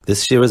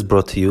This year is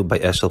brought to you by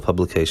Eshel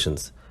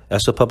Publications.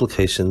 Eshel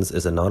Publications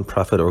is a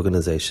non-profit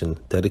organization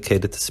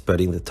dedicated to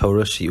spreading the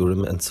Torah,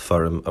 Shiurim, and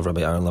Sefarim of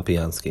Rabbi Aaron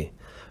Lapiansky.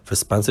 For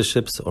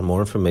sponsorships or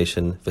more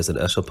information, visit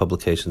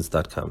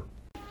eshelpublications.com.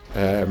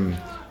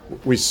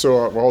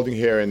 We're holding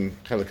here in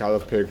Chekek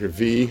Perek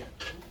V,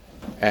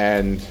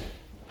 and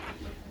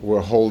we're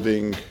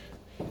holding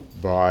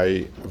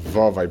by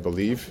Vav, I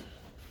believe.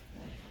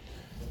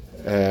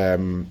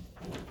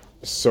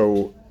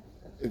 So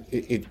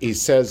he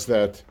says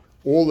that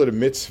all of the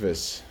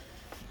mitzvahs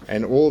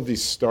and all of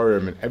these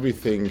starim and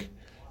everything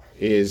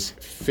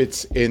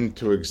fits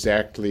into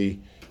exactly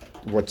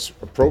what's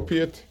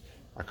appropriate.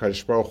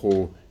 HaKadosh Baruch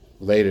Hu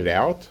laid it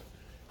out.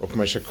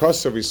 We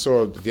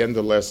saw at the end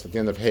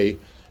of Hey,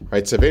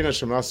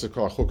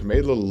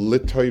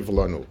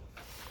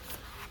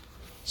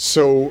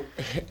 so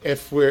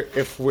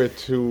if we're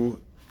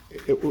to,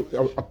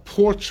 a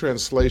poor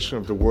translation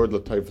of the word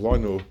l'toiv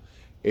lanu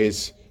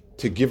is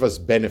to give us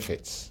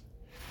benefits.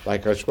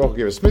 Like HaKadosh Baruch Hu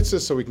gave us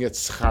mitzvahs so we can get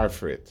schar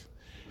for it.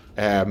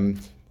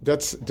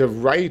 That's the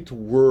right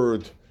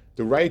word.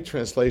 The right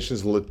translation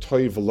is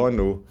l'toiv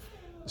lanu,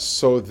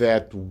 so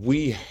that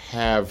we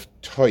have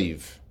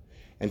toiv.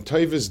 And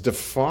toiv is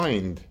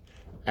defined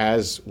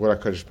as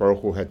what HaKadosh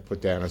Baruch Hu had put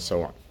down and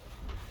so on.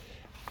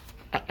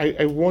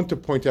 I want to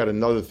point out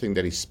another thing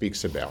that he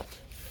speaks about.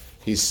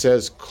 He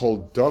says,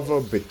 Kol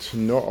dava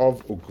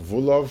b'tno'ov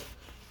u'gvulov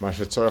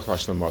mashetzorach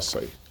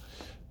lashnamasai.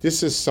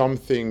 This is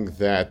something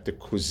that the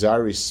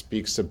Kuzari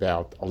speaks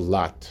about a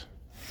lot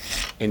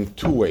in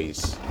two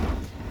ways.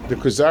 The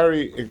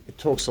Kuzari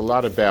talks a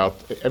lot about,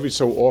 every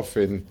so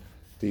often,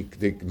 the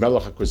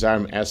Melech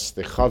HaKuzarim asks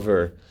the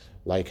Chaver,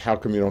 like, how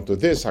come you don't do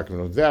this, how come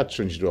you don't do that,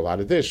 shouldn't you do a lot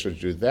of this, should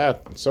you do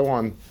that, and so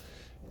on.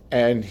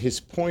 And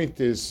his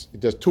point is,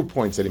 there's 2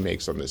 points that he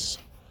makes on this.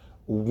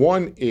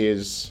 One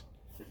is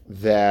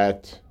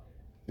that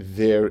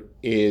there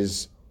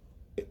is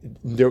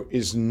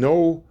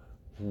no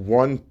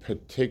one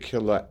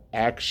particular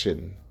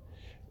action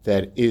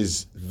that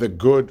is the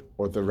good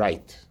or the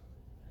right.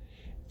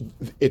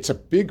 It's a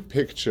big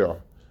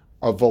picture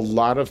of a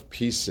lot of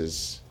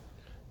pieces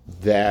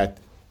that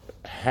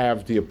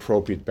have the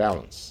appropriate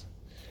balance.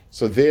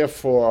 So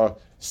therefore,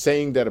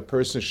 saying that a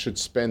person should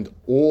spend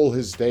all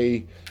his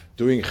day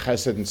doing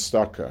chesed and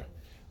tzedakah,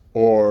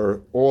 or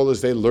all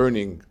his day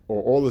learning,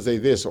 or all his day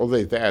this, all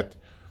day that,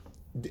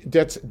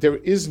 there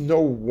is no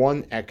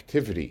one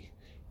activity.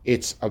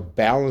 It's a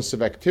balance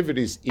of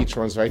activities, each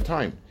one's right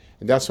time.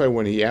 And that's why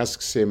when he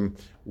asks him,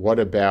 what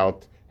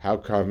about, how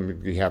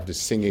come you have the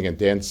singing and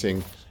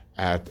dancing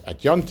at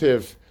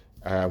Yontiv,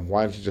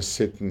 why don't you just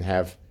sit and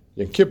have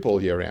Yom Kippur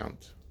all year round?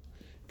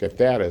 Get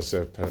that as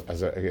a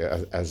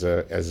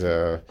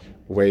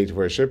way to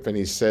worship. And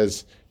he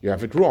says, you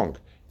have it wrong.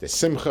 There's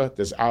simcha,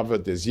 there's ava,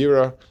 there's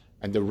yira,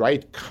 and the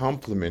right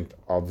complement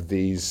of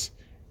these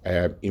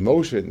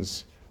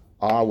emotions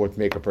are what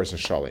make a person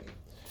shalim.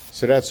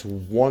 So that's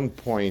one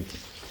point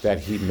that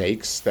he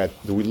makes, that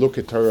we look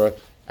at Torah,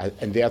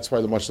 and that's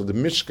why much of the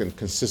Mishkan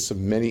consists of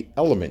many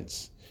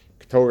elements.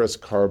 Torah's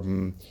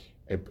carbon,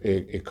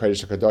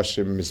 Kodesh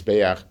HaKadoshim,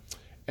 Mizbeach,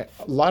 a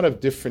lot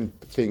of different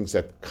things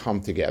that come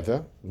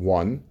together,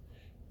 one.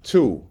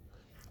 Two,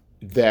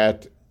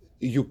 that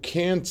you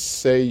can't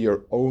say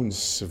your own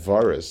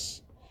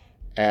svaras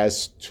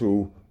as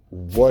to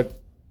what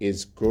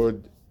is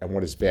good and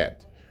what is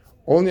bad.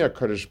 Only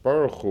HaKadosh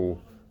Baruch Hu,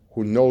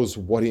 who knows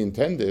what he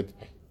intended,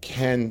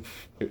 can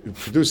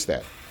produce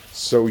that.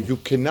 So you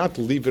cannot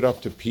leave it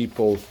up to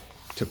people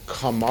to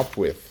come up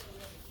with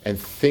and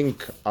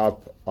think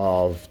up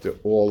of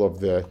all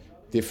of the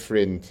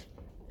different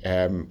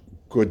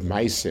good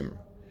maisim.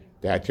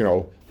 That,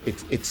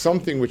 it's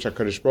something which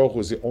HaKadosh Baruch Hu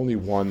is the only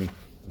one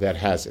that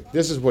has it.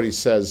 This is what he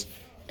says,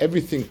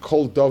 everything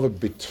kol dava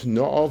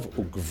b'tno'ov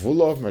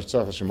u'gvulov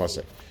matzach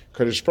HaShem.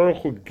 HaKadosh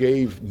Baruch Hu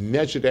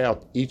measured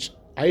out each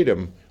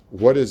item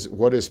what is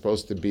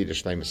supposed to be the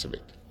shleimus of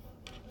it.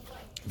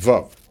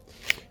 Vav.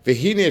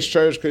 V'hine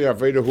shorish kol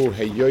avedahu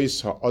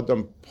heyois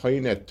ha'adam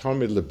poinet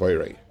tamid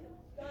le'boirei.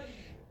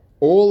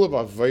 All of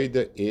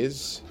Aveda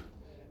is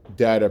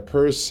that a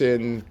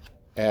person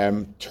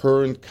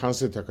turned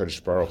constantly to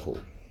HaKadosh Baruch Hu.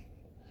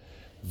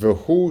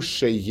 V'hu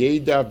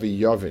sheyeda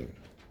v'yavin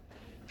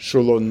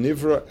shelo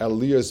nivra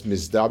eliyos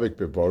mizdabek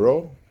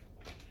beboro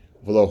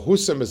v'lo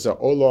husam eza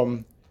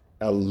olam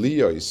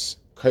eliyos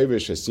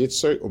kovish es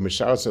yitzoi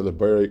u'misharas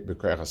le'boirei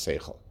b'koyach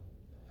ha'seichel.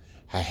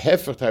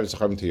 Ha'hefech ta'iv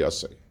zachavim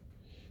tiyosoi.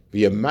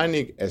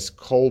 V'yamanig es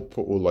kol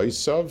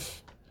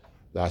pu'uloisav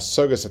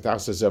la'asogas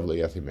atachas zev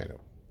le'yathimenu.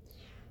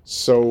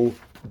 So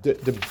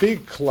the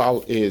big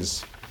klal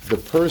is the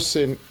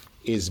person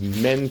is a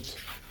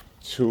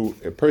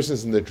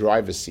person's in the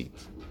driver's seat,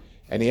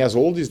 and he has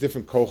all these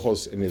different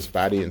kochos in his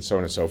body and so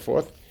on and so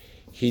forth.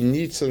 He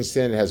needs to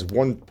understand it has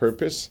one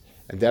purpose,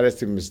 and that is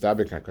to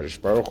mizdabek HaKadosh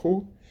Baruch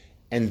Hu,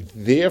 and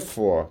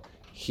therefore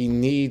he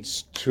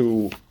needs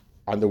to,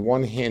 on the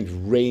one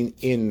hand, rein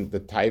in the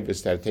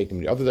taivas that are taking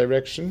the other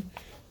direction,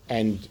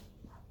 and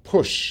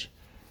push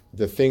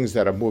the things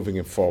that are moving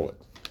him forward.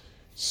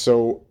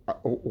 So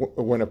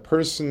when a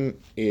person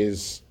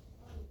is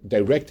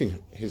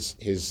directing his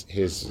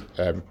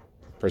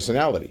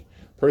personality,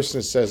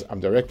 person says,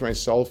 I'm directing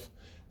myself,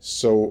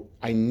 so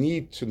I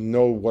need to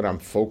know what I'm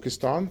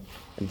focused on.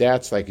 And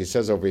that's like he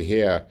says over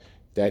here,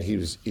 that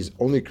he's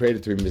only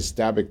created to be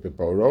misdabik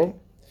beboro.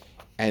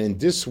 And in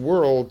this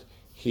world,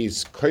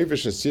 he's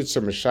kovish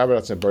asitzah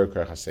mishaberatz and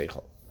borikar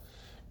haseichel.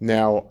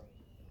 Now,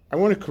 I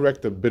want to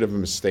correct a bit of a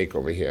mistake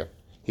over here.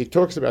 He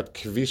talks about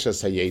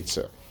kvishas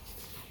hayetzer.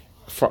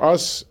 For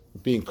us,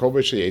 being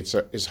kovish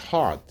hayetzer is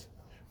hard.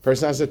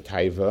 Person has a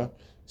taiva,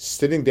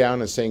 sitting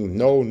down and saying,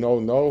 no, no,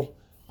 no,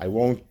 I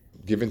won't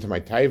give in to my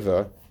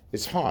taiva,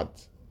 is hard.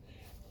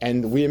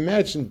 And we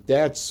imagine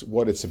that's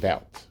what it's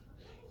about.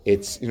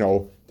 It's,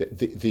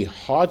 the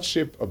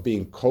hardship of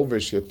being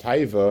kovish your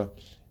taiva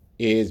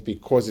is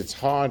because it's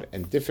hard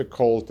and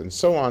difficult and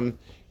so on.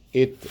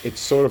 It's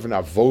sort of an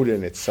avoda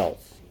in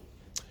itself.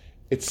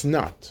 It's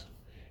not.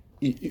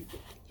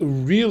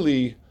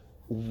 Really,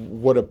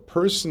 what a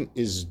person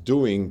is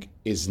doing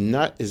is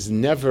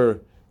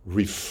never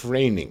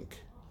refraining.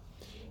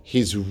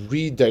 He's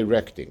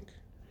redirecting.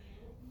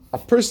 A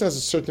person has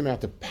a certain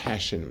amount of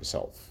passion in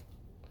himself.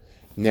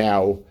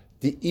 Now,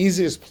 the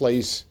easiest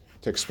place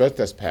to express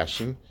that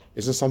passion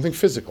is in something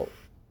physical.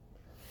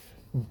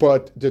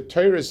 But the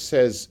Torah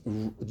says,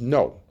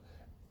 no,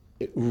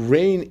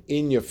 rein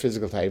in your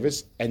physical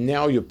taivas, and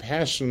now your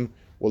passion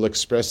will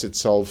express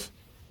itself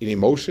in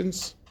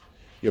emotions.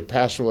 Your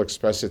passion will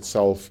express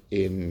itself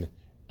in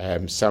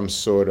some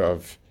sort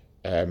of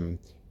chachma,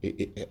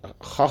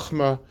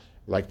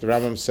 like the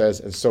Rambam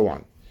says, and so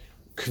on.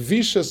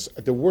 Kvishas,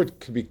 the word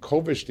could be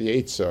kovish the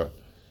Yetzer,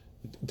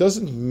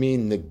 doesn't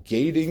mean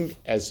negating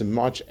as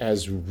much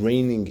as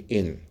reining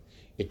in.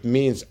 It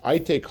means I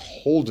take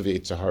hold of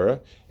Yetzer Hara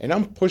and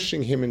I'm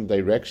pushing him in the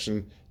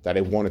direction that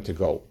I want it to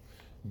go.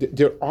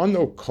 There are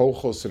no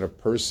kochos in a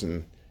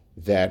person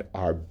that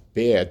are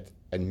bad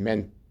and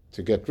meant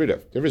to get rid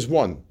of. There is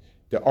one,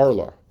 the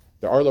arla.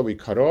 The arla we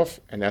cut off,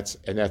 and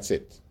that's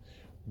it.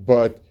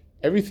 But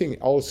everything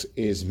else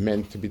is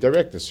meant to be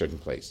directed a certain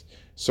place.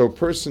 So a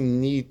person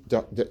need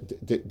the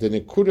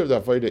nekuda of the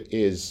avodah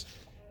is,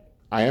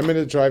 I am in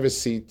the driver's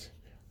seat.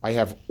 I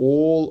have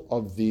all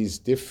of these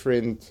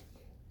different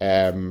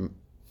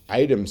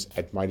items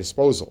at my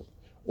disposal,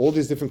 all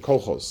these different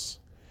kochos.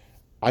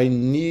 I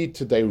need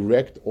to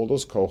direct all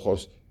those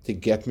kochos to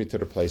get me to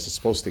the place it's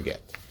supposed to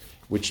get,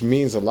 which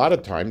means a lot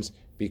of times,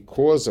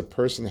 because a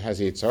person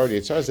has Yetzer Hara,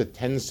 Yetzer Hara has a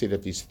tendency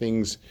that these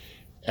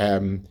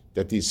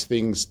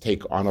things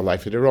take on a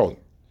life of their own.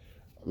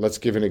 Let's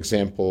give an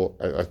example.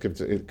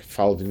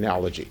 Follow the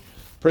analogy.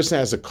 A person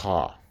has a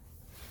car.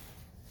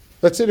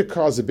 Let's say the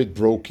car is a bit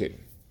broken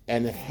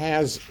and it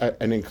has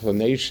an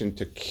inclination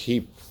to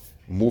keep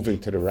moving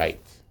to the right.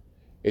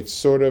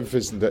 It's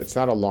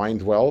not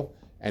aligned well,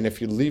 and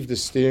if you leave the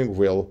steering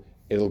wheel,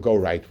 it'll go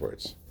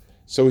rightwards.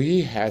 So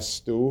he has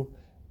to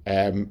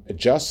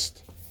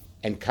adjust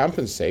and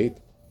compensate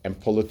and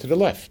pull it to the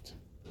left.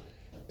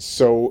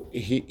 So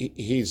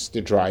he's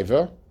the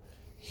driver.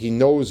 He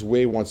knows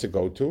where he wants to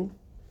go to,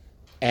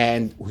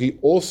 and he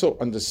also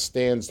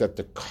understands that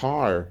the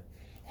car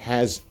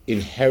has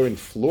inherent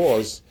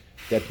flaws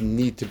that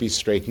need to be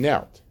straightened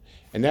out.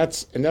 And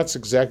that's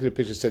exactly the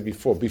picture I said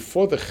before.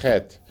 Before the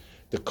chet,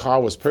 the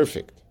car was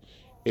perfect.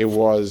 It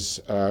was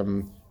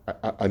an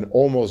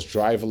almost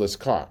driverless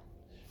car.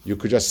 You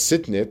could just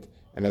sit in it,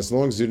 and as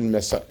long as you didn't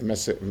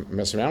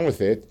mess around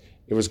with it,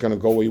 it was going to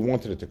go where you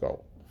wanted it to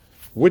go.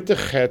 With the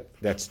chet,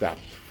 that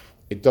stopped.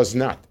 It does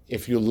not.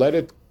 If you let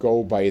it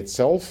go by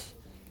itself,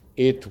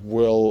 it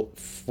will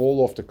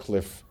fall off the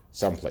cliff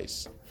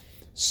someplace.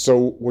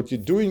 So what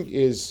you're doing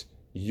is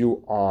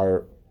you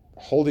are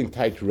holding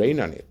tight rein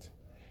on it.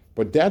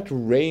 But that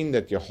rein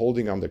that you're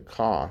holding on the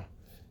car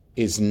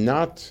is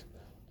not,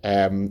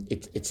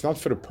 it's not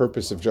for the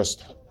purpose of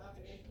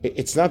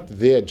it's not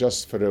there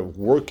just for the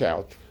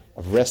workout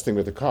of resting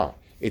with the car.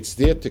 It's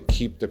there to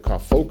keep the car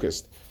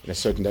focused in a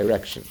certain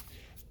direction.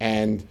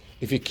 And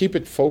if you keep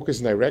it focused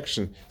in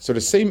direction, so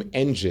the same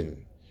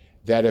engine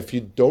that if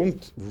you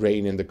don't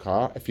rein in the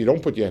car, if you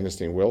don't put your hand on the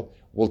steering wheel,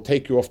 will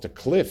take you off the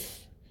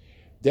cliff.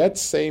 That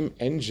same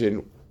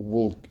engine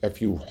will,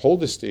 if you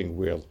hold the steering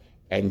wheel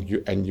and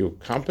you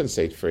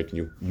compensate for it and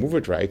you move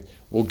it right,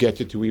 will get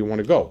you to where you want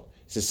to go.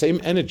 It's the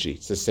same energy.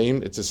 It's the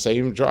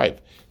same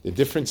drive. The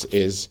difference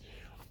is,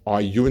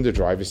 are you in the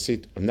driver's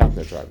seat or not in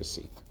the driver's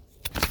seat?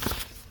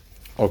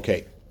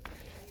 Okay.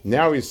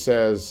 Now he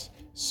says,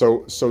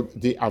 so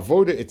the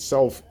avoda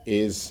itself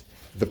is,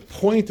 the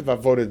point of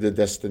avoda, the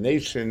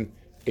destination,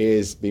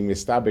 is being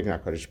mistabek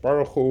HaKadosh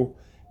Baruch Hu,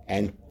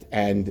 and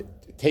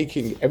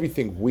taking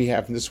everything we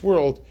have in this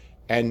world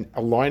and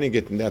aligning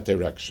it in that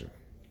direction.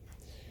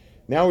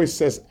 Now he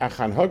says,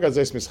 Achan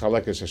hagazes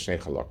mischalekes hashnei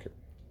chalakim.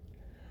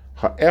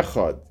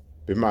 Ha'echad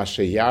b'ma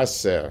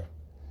sheyaseh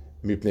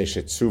mipnei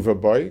shetzuva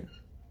boy,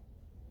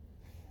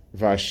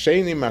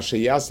 v'hasheni ma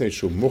sheyaseh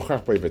shu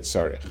muchach boy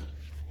v'tzarech.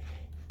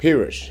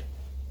 Pirush,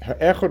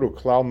 ha'echad hu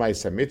klal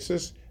ma'aseh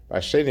mitzvos,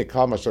 v'hasheni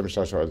klal ma'aseh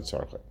mishashar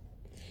v'tzarech.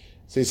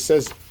 So he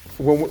says,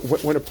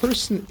 when a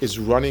person is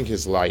running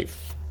his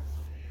life,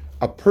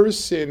 a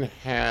person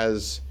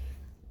has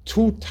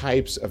two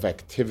types of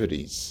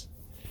activities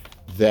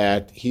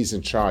that he's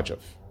in charge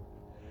of.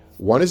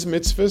 One is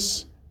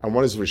mitzvahs and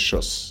one is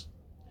rishus.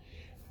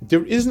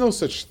 There is no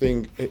such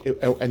thing,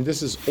 and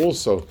this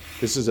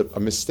is a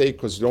mistake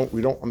because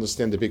we don't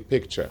understand the big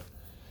picture.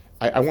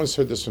 I once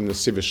heard this from the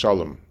Siva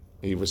Shalom.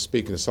 He was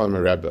speaking to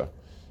Solomon Rebbe,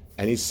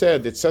 and he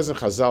said, it says in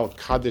Chazal,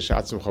 Kadesh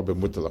atzmecha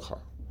b'mutalecha,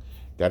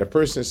 that a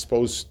person is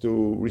supposed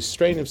to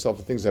restrain himself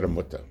from things that are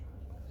mutter.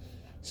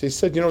 So he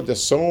said,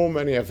 there's so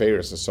many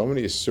Averis and so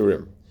many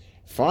Isurim.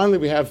 Finally,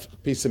 we have a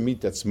piece of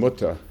meat that's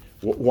mutter.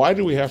 Why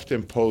do we have to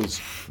impose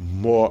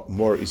more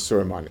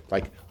Isurim on it?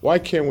 Like, why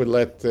can't we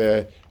let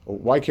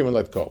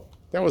go?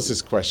 That was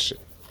his question.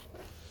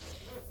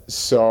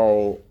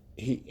 So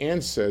he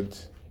answered,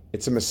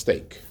 it's a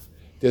mistake.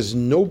 There's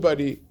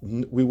nobody,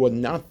 we were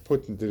not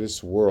put into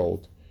this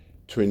world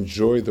to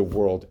enjoy the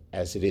world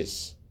as it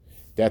is.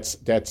 That's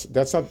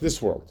not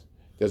this world.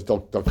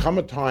 There'll come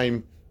a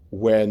time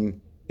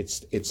when it's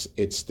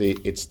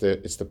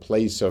the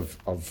place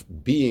of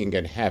being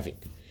and having.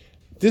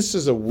 This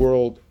is a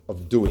world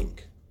of doing.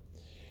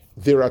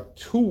 There are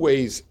two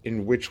ways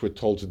in which we're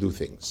told to do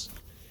things.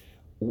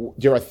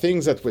 There are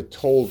things that we're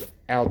told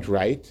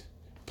outright,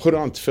 put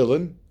on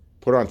tefillin,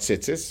 put on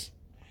tzitzis,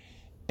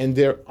 and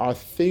there are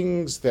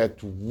things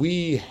that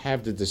we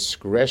have the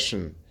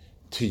discretion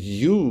to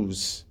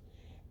use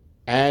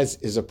as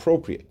is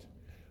appropriate.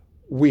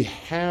 We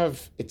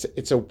have,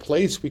 it's a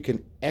place we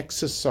can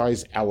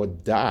exercise our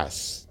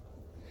das,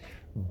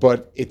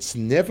 but it's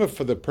never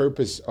for the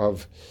purpose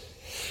of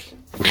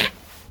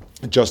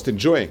just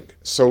enjoying.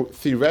 So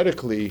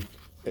theoretically,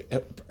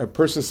 a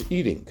person's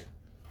eating.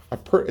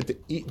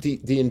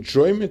 The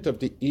enjoyment of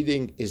the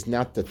eating is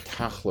not the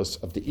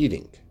tachlis of the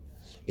eating.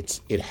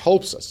 It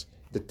helps us.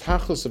 The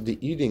tachlis of the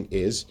eating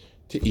is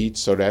to eat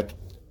so that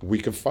we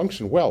can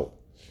function well.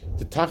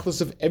 The tachlis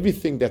of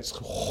everything that's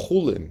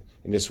chulin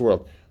in this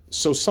world.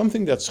 So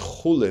something that's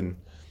chulin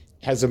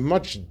has a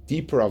much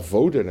deeper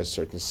avoda in a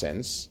certain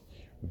sense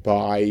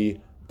than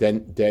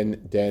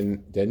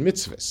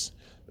mitzvahs.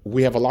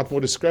 We have a lot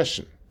more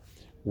discretion.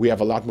 We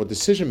have a lot more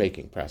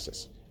decision-making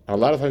process. And a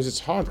lot of times it's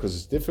hard because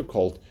it's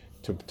difficult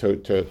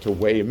to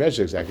weigh and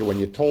measure exactly. When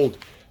you're told,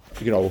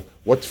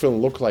 what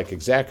tefillin look like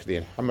exactly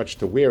and how much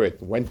to wear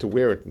it, when to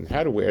wear it, and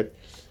how to wear it,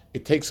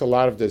 it takes a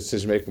lot of the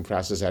decision-making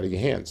process out of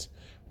your hands.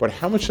 But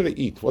how much should I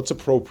eat? What's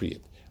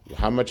appropriate?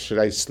 How much should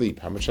I sleep?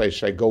 How much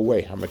should I go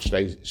away? How much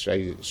should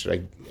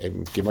I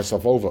give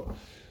myself over?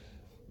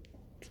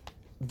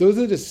 Those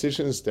are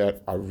decisions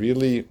that are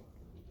really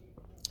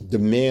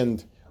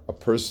demand a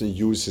person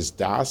use his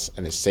das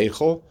and his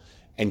seichel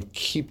and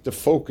keep the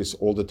focus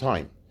all the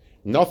time.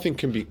 Nothing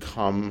can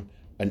become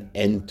an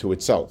end to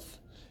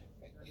itself.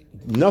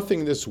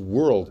 Nothing in this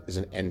world is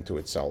an end to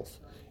itself.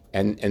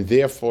 And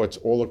therefore, it's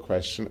all a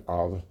question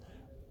of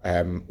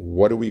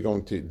what are we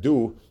going to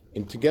do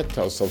to get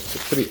to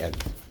ourselves to the end.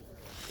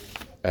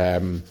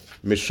 And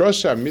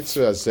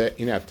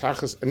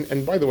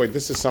by the way,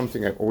 this is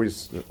something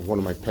one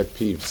of my pet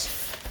peeves,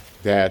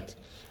 that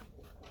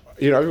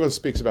everyone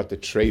speaks about the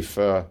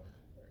treifa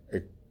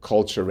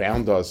culture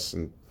around us,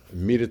 and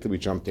immediately we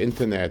jump to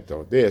internet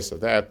or this or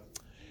that.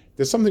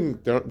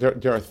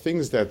 There are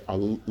things that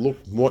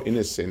look more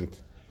innocent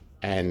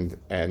and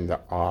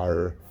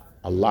are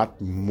a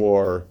lot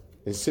more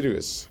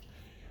insidious.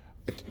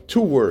 Two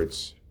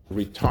words: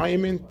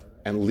 retirement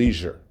and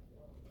leisure.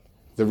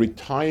 The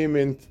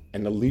retirement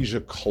and the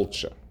leisure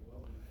culture.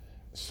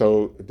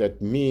 So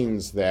that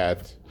means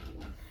that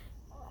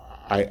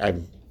I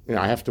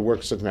have to work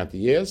a certain amount of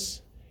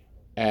years,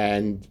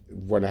 and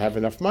when I have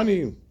enough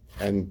money,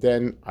 and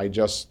then I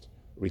just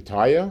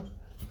retire,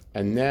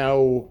 and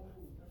now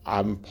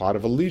I'm part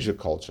of a leisure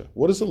culture.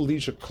 What does a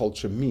leisure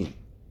culture mean?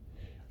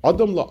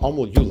 Adam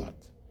la'amol yulad.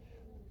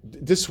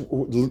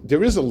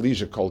 There is a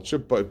leisure culture,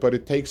 but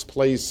it takes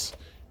place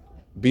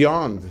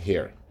beyond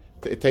here.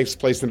 It takes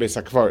place in Beis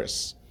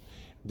HaKvaris.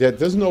 There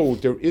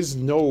is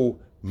no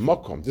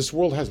makom. This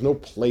world has no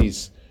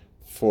place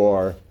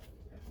for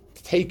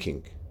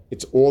taking.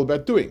 It's all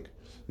about doing.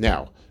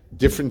 Going.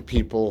 Different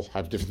people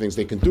have different things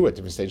they can do at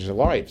different stages of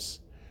their lives,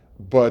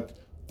 but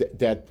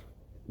that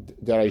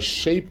I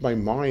shape my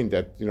mind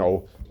that I'm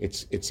going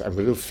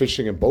to do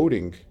fishing and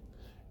boating.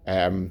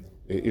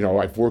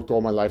 I've worked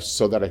all my life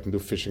so that I can do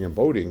fishing and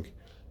boating.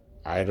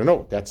 I don't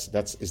know. Is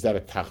that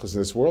a tachlis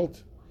in this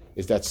world?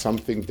 Is that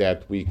something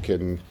that we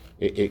can?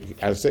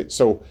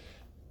 So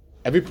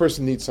every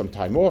person needs some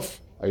time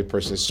off. Every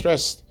person is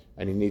stressed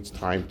and he needs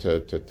time to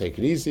take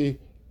it easy.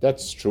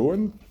 That's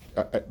true,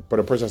 but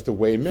a person has to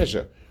weigh and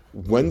measure.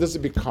 When does it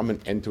become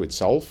an end to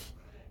itself,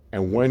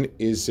 and when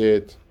is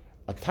it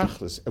a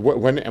tachlis?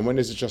 When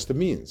is it just a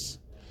means?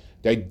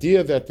 The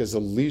idea that there's a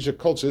leisure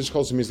culture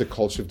means the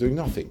culture of doing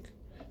nothing.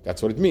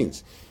 That's what it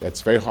means.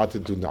 That's very hard to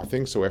do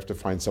nothing, so we have to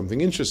find something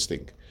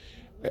interesting.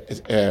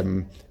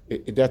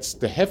 That's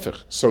the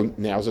hefech. So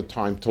now's the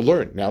time to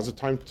learn. Now's the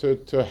time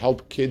to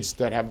help kids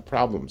that have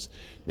problems.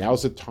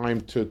 Now's the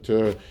time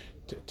to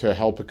to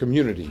help a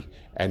community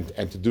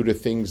and to do the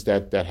things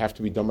that have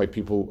to be done by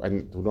people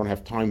and who don't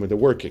have time when they're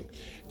working.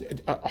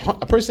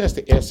 A person has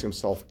to ask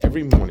himself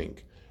every morning,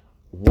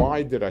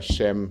 why did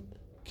Hashem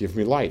give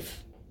me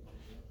life?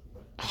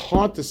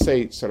 Hard to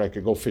say so that I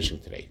could go fishing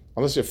today,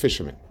 unless you're a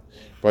fisherman.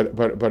 But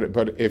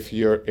if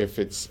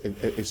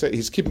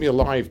he's keeping me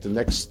alive the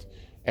next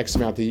X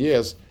amount of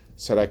years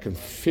so that I can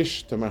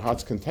fish to my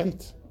heart's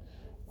content.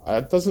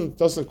 It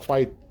doesn't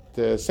quite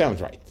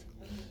sound right.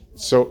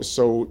 So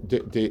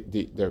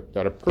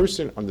that a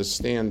person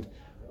understand.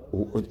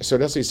 So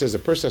that's what he says. A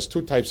person has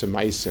two types of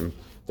ma'asim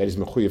that he's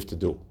mechuyev to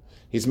do.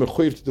 He's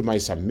mechuyev to do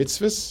ma'asam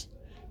mitzvahs,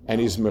 and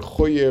he's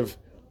mechuyev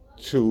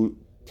to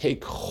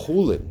take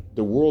chulin,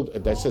 the world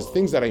that says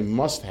things that I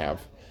must have,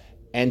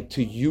 and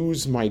to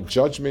use my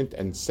judgment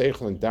and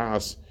seichel and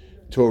das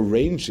to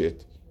arrange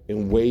it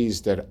in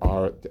ways that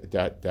are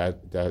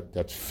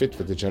that fit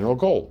with the general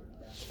goal.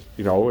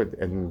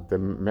 And there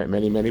are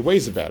many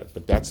ways about it,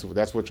 but that's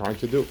what we're trying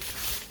to do.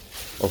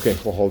 Okay,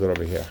 we'll hold it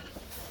over here.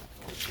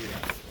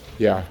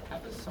 Yeah. How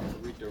does someone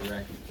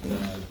redirect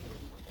the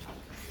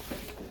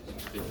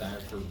desire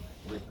for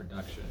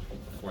reproduction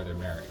before they're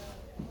married?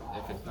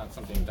 If it's not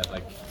something that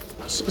redirected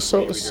to.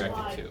 So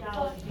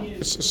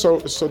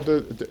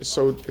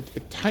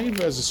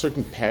taiva has a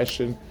certain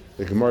passion.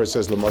 The Gemara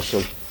says,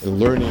 "Lamashal," in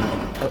learning,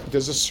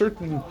 there's a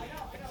certain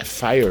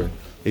fire.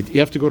 You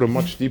have to go to a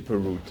much deeper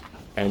root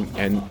and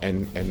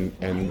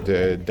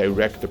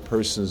direct the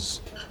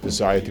person's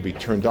desire to be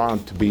turned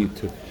on, to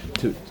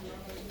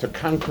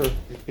conquer.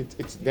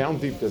 It's down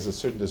deep. There's a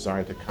certain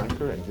desire to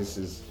conquer, and this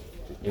is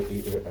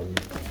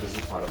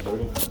part of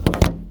learning.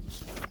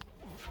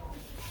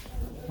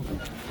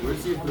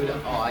 Where's your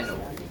Buddha? Oh, I know.